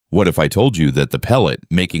What if I told you that the pellet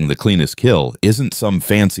making the cleanest kill isn't some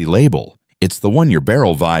fancy label? It's the one your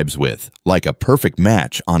barrel vibes with, like a perfect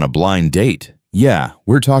match on a blind date. Yeah,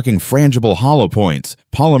 we're talking frangible hollowpoints,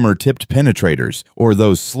 polymer-tipped penetrators, or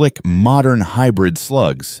those slick, modern hybrid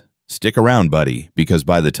slugs. Stick around, buddy, because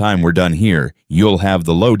by the time we're done here, you'll have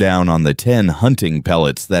the lowdown on the 10 hunting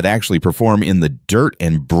pellets that actually perform in the dirt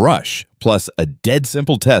and brush, plus a dead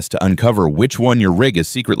simple test to uncover which one your rig is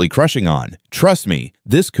secretly crushing on. Trust me,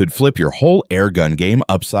 this could flip your whole airgun game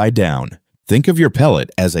upside down. Think of your pellet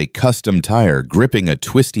as a custom tire gripping a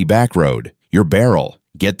twisty back road. Your barrel,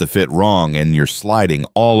 get the fit wrong and you're sliding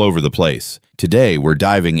all over the place. Today, we're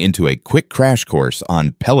diving into a quick crash course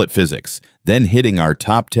on pellet physics, then hitting our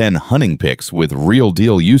top 10 hunting picks with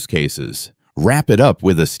real-deal use cases. Wrap it up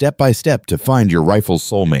with a step-by-step to find your rifle's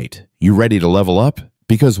soulmate. You ready to level up?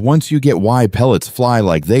 Because once you get why pellets fly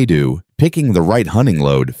like they do, picking the right hunting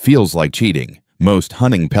load feels like cheating. Most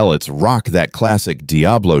hunting pellets rock that classic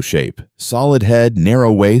Diablo shape, solid head,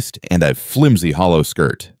 narrow waist, and a flimsy hollow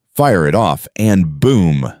skirt. Fire it off and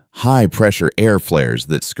boom! High-pressure air flares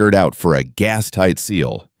that skirt out for a gas-tight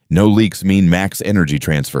seal. No leaks mean max energy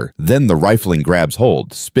transfer. Then the rifling grabs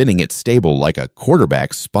hold, spinning it stable like a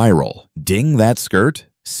quarterback spiral. Ding that skirt,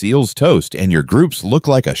 seals toast, and your groups look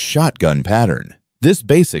like a shotgun pattern. This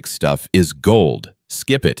basic stuff is gold.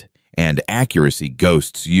 Skip it, and accuracy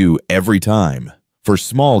ghosts you every time. For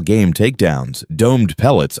small game takedowns, domed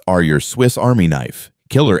pellets are your Swiss Army knife.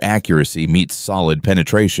 Killer accuracy meets solid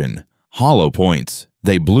penetration. Hollow points.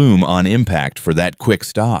 They bloom on impact for that quick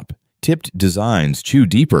stop. Tipped designs chew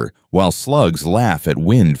deeper, while slugs laugh at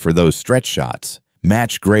wind for those stretch shots.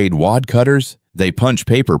 Match-grade wad cutters? They punch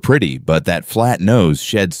paper pretty, but that flat nose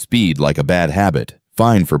sheds speed like a bad habit.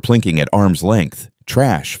 Fine for plinking at arm's length.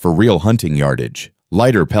 Trash for real hunting yardage.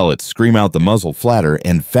 Lighter pellets scream out the muzzle flatter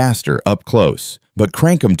and faster up close. But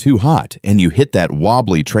crank 'em too hot, and you hit that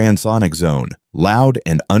wobbly transonic zone. Loud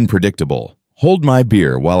and unpredictable. Hold my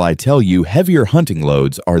beer while I tell you heavier hunting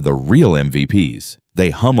loads are the real MVPs.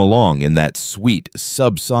 They hum along in that sweet,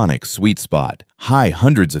 subsonic sweet spot, high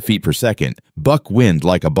hundreds of feet per second, buck wind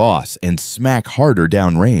like a boss, and smack harder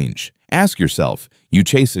downrange. Ask yourself, you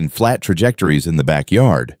chasing flat trajectories in the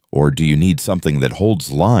backyard, or do you need something that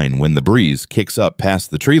holds line when the breeze kicks up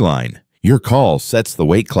past the tree line? Your call sets the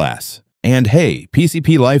weight class. And hey,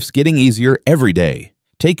 PCP life's getting easier every day.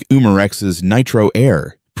 Take Umarex's Nitro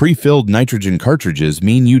Air. Pre-filled nitrogen cartridges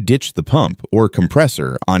mean you ditch the pump or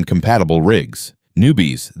compressor on compatible rigs.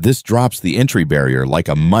 Newbies, this drops the entry barrier like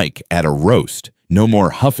a mic at a roast. No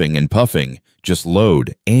more huffing and puffing, just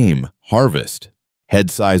load, aim, harvest.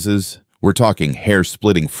 Head sizes, we're talking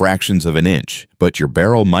hair-splitting fractions of an inch, but your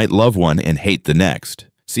barrel might love one and hate the next.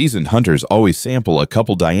 Seasoned hunters always sample a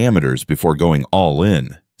couple diameters before going all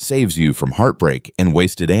in. Saves you from heartbreak and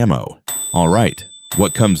wasted ammo. All right,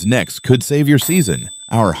 what comes next could save your season.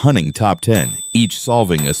 Our hunting top 10, each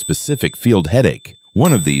solving a specific field headache.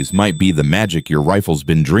 One of these might be the magic your rifle's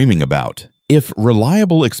been dreaming about. If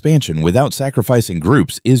reliable expansion without sacrificing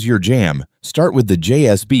groups is your jam, start with the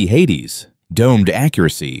JSB Hades. Domed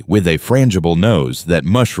accuracy with a frangible nose that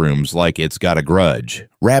mushrooms like it's got a grudge.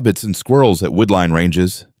 Rabbits and squirrels at woodline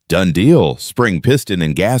ranges. Done deal. Spring piston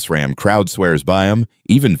and gas ram crowd swears by 'em.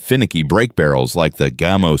 Even finicky brake barrels like the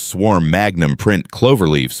Gamo Swarm Magnum print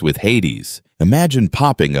cloverleafs with Hades. Imagine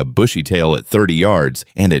popping a bushy tail at 30 yards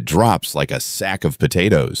and it drops like a sack of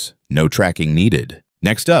potatoes. No tracking needed.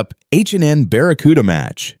 Next up, H&N Barracuda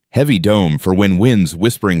match. Heavy dome for when wind's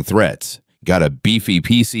whispering threats. Got a beefy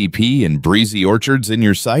PCP and breezy orchards in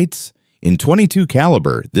your sights? In .22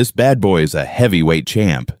 caliber, this bad boy is a heavyweight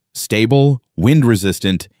champ. Stable,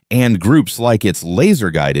 wind-resistant, and groups like it's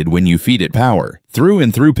laser-guided when you feed it power. Through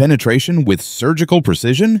and through penetration with surgical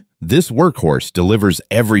precision? This workhorse delivers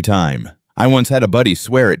every time. I once had a buddy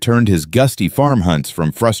swear it turned his gusty farm hunts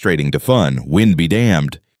from frustrating to fun, wind be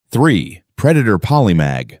damned. 3. Predator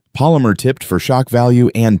Polymag. Polymer tipped for shock value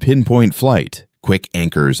and pinpoint flight. Quick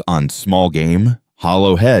anchors on small game.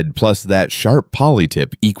 Hollow head plus that sharp poly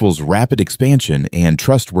tip equals rapid expansion and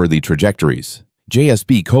trustworthy trajectories.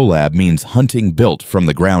 JSB Collab means hunting built from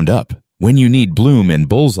the ground up. When you need bloom and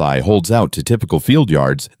bullseye holds out to typical field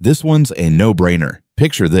yards, this one's a no-brainer.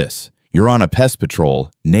 Picture this. You're on a pest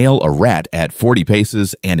patrol, nail a rat at 40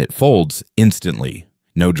 paces, and it folds instantly.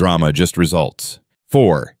 No drama, just results.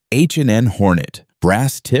 4. H&N Hornet.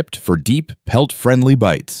 Brass tipped for deep, pelt-friendly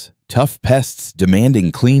bites. Tough pests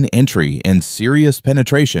demanding clean entry and serious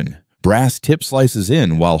penetration. Brass tip slices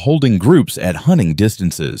in while holding groups at hunting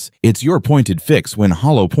distances. It's your pointed fix when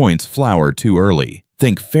hollow points flower too early.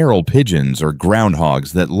 Think feral pigeons or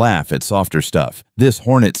groundhogs that laugh at softer stuff. This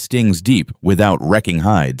hornet stings deep without wrecking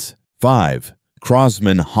hides. 5.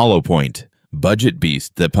 Crosman hollowpoint. Budget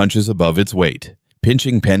beast that punches above its weight.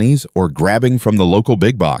 Pinching pennies or grabbing from the local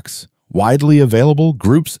big box. Widely available,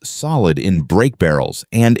 groups solid in break barrels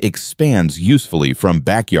and expands usefully from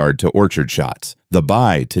backyard to orchard shots. The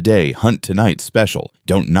buy today, hunt tonight special.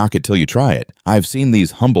 Don't knock it till you try it. I've seen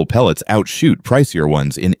these humble pellets outshoot pricier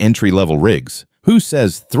ones in entry-level rigs. Who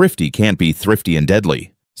says thrifty can't be thrifty and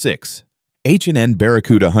deadly? 6. H&N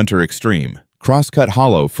Barracuda Hunter Extreme. Crosscut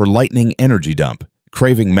hollow for lightning energy dump.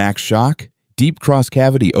 Craving max shock? Deep cross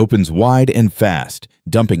cavity opens wide and fast,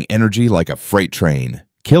 dumping energy like a freight train.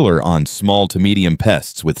 Killer on small to medium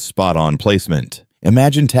pests with spot-on placement.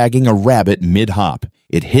 Imagine tagging a rabbit mid-hop.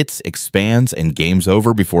 It hits, expands, and game's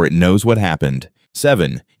over before it knows what happened.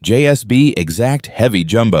 7. JSB Exact Heavy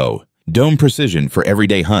Jumbo. Dome precision for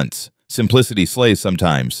everyday hunts. Simplicity slays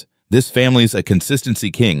sometimes. This family's a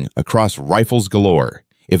consistency king across rifles galore.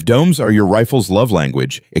 If domes are your rifle's love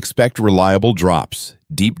language, expect reliable drops,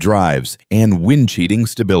 deep drives, and wind-cheating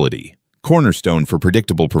stability. Cornerstone for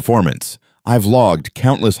predictable performance. I've logged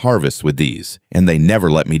countless harvests with these, and they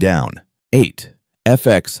never let me down. 8.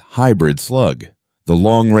 FX Hybrid Slug. The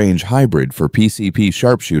long-range hybrid for PCP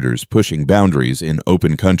sharpshooters pushing boundaries in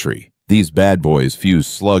open country. These bad boys fuse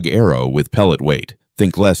slug arrow with pellet weight.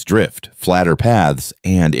 Think less drift, flatter paths,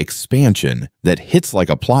 and expansion that hits like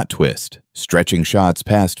a plot twist. Stretching shots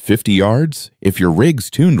past 50 yards? If your rig's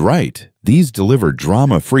tuned right, these deliver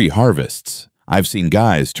drama-free harvests. I've seen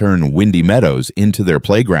guys turn windy meadows into their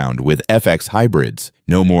playground with FX hybrids.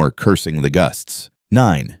 No more cursing the gusts.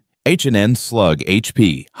 9. H&N Slug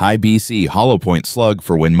HP High BC hollowpoint slug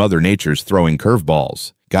for when Mother Nature's throwing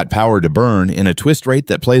curveballs. Got power to burn in a twist rate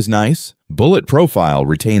that plays nice? Bullet profile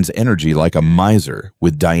retains energy like a miser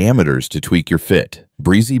with diameters to tweak your fit.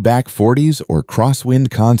 Breezy back 40s or crosswind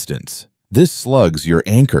constants. This slug's your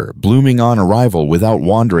anchor, blooming on arrival without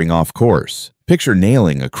wandering off course. Picture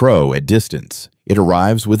nailing a crow at distance. It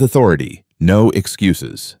arrives with authority. No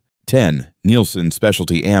excuses. 10. Nielsen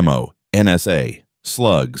Specialty Ammo, NSA.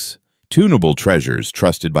 Slugs. Tunable treasures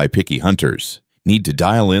trusted by picky hunters. Need to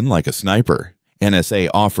dial in like a sniper. NSA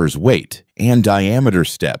offers weight and diameter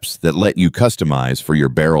steps that let you customize for your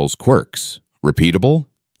barrel's quirks. Repeatable?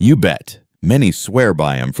 You bet. Many swear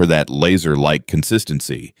by them for that laser-like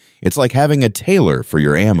consistency. It's like having a tailor for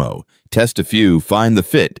your ammo. Test a few, find the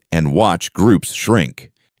fit, and watch groups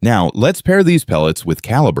shrink. Now, let's pair these pellets with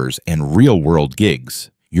calibers and real-world gigs.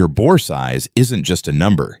 Your bore size isn't just a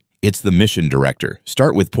number. It's the mission director.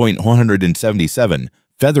 Start with .177,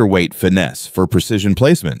 featherweight finesse for precision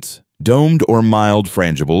placements. Domed or mild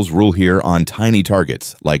frangibles rule here on tiny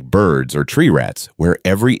targets like birds or tree rats where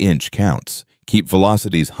every inch counts. Keep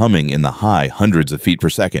velocities humming in the high hundreds of feet per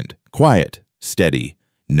second. Quiet, steady,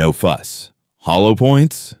 no fuss. Hollow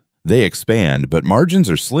points? They expand, but margins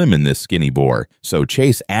are slim in this skinny bore, so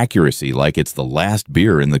chase accuracy like it's the last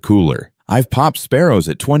beer in the cooler. I've popped sparrows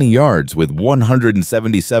at 20 yards with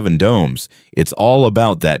 177 domes. It's all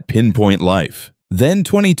about that pinpoint life. Then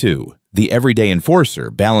 22. The everyday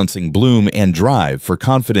enforcer balancing bloom and drive for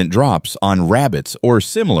confident drops on rabbits or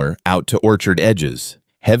similar out to orchard edges.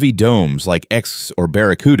 Heavy domes like X or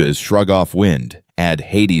Barracudas shrug off wind. Add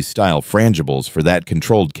Hades-style frangibles for that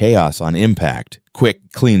controlled chaos on impact.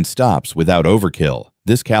 Quick, clean stops without overkill.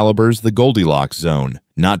 This caliber's the Goldilocks zone.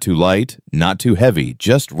 Not too light, not too heavy,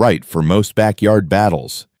 just right for most backyard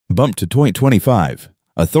battles. Bump to .25.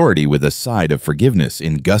 Authority with a side of forgiveness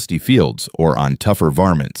in gusty fields or on tougher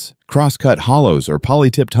varmints. Crosscut hollows or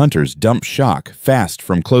polytipped hunters dump shock fast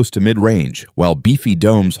from close to mid-range, while beefy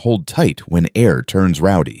domes hold tight when air turns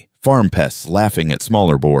rowdy. Farm pests laughing at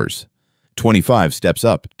smaller bores. 25 steps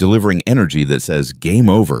up, delivering energy that says game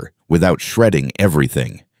over without shredding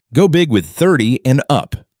everything. Go big with 30 and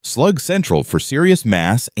up. Slug Central for serious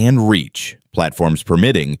mass and reach. Platforms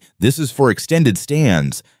permitting, this is for extended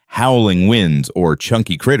stands, howling winds, or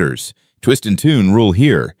chunky critters. Twist and tune rule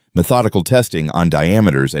here. Methodical testing on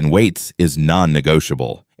diameters and weights is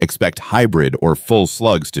non-negotiable. Expect hybrid or full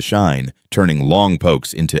slugs to shine, turning long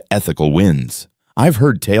pokes into ethical wins. I've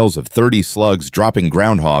heard tales of 30 slugs dropping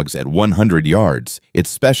groundhogs at 100 yards. It's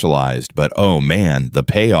specialized, but oh man, the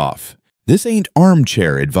payoff. This ain't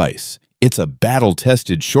armchair advice. It's a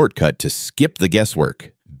battle-tested shortcut to skip the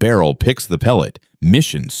guesswork. Barrel picks the pellet.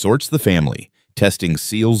 Mission sorts the family. Testing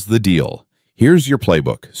seals the deal. Here's your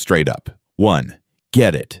playbook, straight up. 1.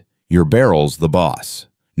 Get it. Your barrel's the boss.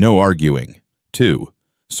 No arguing. 2.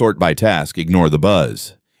 Sort by task, ignore the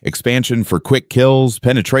buzz. Expansion for quick kills,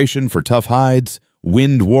 penetration for tough hides,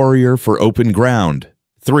 wind warrior for open ground.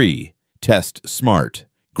 3. Test smart.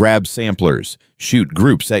 Grab samplers. Shoot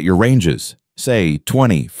groups at your ranges. Say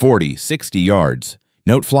 20, 40, 60 yards.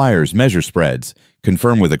 Note flyers, measure spreads.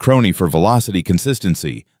 Confirm with a crony for velocity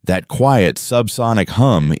consistency. That quiet subsonic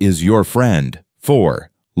hum is your friend.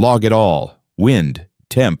 4. Log it all. Wind,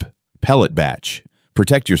 temp, pellet batch.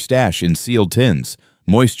 Protect your stash in sealed tins.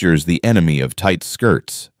 Moisture's the enemy of tight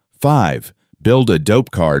skirts. 5. Build a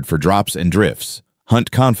dope card for drops and drifts.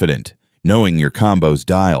 Hunt confident, knowing your combo's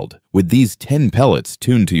dialed. With these 10 pellets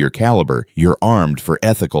tuned to your caliber, you're armed for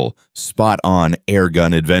ethical, spot-on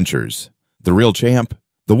airgun adventures. The real champ?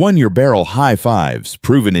 The one your barrel high fives,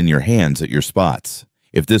 proven in your hands at your spots.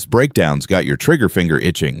 If this breakdown's got your trigger finger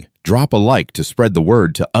itching, drop a like to spread the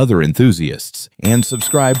word to other enthusiasts, and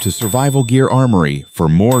subscribe to Survival Gear Armory for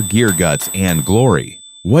more gear guts and glory.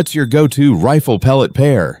 What's your go-to rifle pellet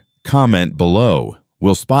pair? Comment below.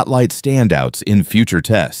 We'll spotlight standouts in future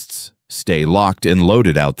tests. Stay locked and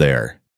loaded out there.